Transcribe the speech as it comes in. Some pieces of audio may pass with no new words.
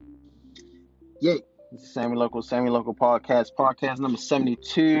Yay! This is Sammy Local podcast number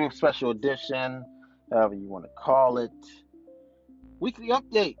 72, special edition, however you want to call it. Weekly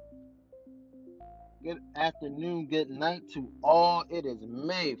update. Good afternoon, good night to all. It is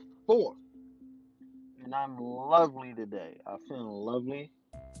May 4th, and I'm lovely today. I'm feeling lovely.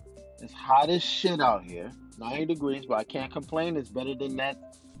 It's hot as shit out here, 90 degrees, but I can't complain. It's better than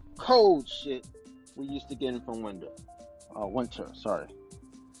that cold shit we used to get from winter, sorry.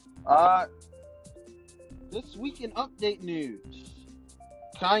 Uh, this week in update news.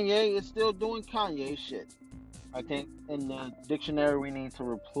 Kanye is still doing Kanye shit. I think in the dictionary we need to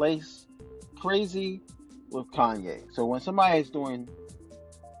replace crazy with Kanye. So when somebody's doing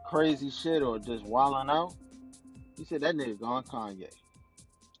crazy shit or just wilding out, you said that nigga gone Kanye.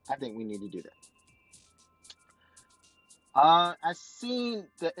 I think we need to do that. I seen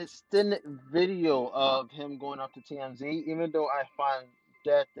the extended video of him going up to TMZ, even though I find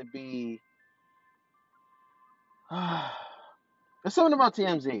that to be there's something about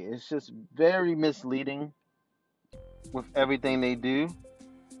TMZ. It's just very misleading with everything they do.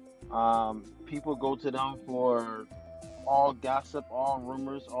 People go to them for all gossip, all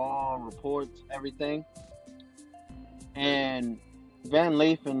rumors, all reports, everything. And Van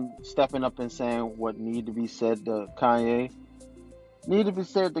Lathan stepping up and saying what need to be said to Kanye. Need to be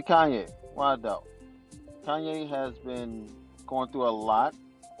said to Kanye. Why doubt? Kanye has been going through a lot,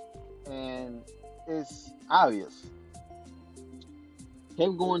 and it's obvious.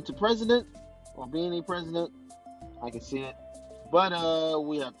 Him going to president or being a president, I can see it. But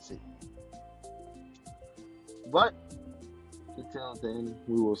we have to see. But until then,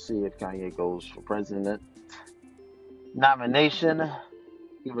 we will see if Kanye goes for president nomination,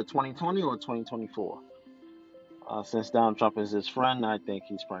 either 2020 or 2024. Since Donald Trump is his friend, I think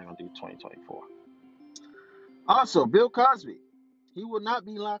he's probably going to do 2024. Also, Bill Cosby, he will not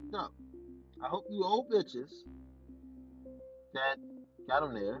be locked up. I hope you old bitches that got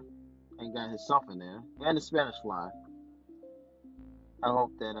him there and got his stuff in there and the Spanish fly. I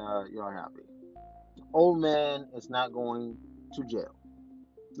hope that you're happy. The old man is not going to jail.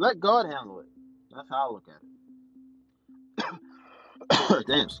 Let God handle it. That's how I look at it.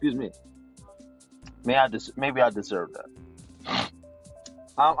 Damn, excuse me. Maybe I deserve that.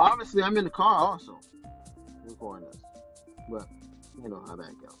 Obviously, I'm in the car also recording this, but you know how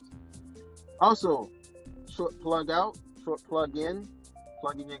that goes. Also, short plug out, short plug in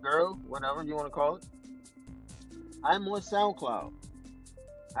your girl, whatever you want to call it. I'm on SoundCloud.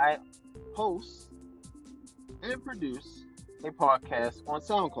 I host and produce a podcast on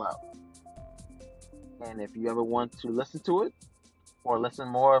SoundCloud. And if you ever want to listen to it or listen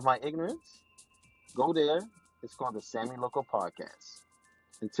more of my ignorance, go there. It's called the Sammy Local Podcast.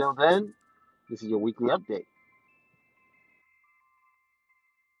 Until then, this is your weekly update.